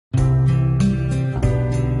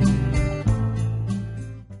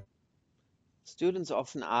Students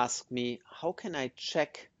often ask me, how can I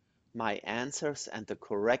check my answers and the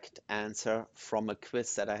correct answer from a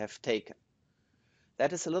quiz that I have taken?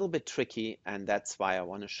 That is a little bit tricky, and that's why I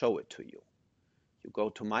want to show it to you. You go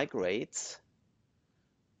to My Grades,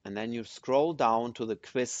 and then you scroll down to the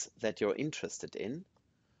quiz that you're interested in.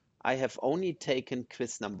 I have only taken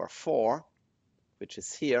quiz number 4, which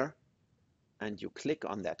is here, and you click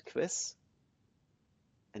on that quiz.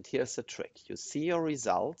 And here's the trick. You see your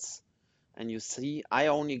results, and you see I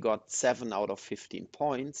only got 7 out of 15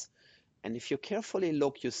 points. And if you carefully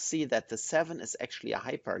look, you see that the 7 is actually a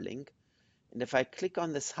hyperlink. And if I click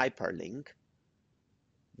on this hyperlink,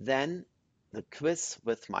 then the quiz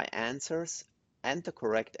with my answers and the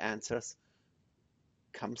correct answers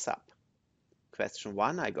comes up. Question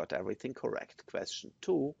 1, I got everything correct. Question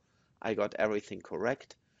 2, I got everything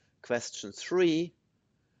correct. Question 3,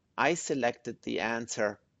 I selected the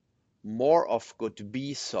answer more of good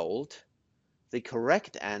B sold. The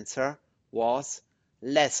correct answer was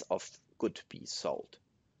less of good B sold.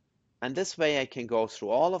 And this way I can go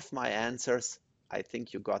through all of my answers. I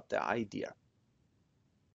think you got the idea.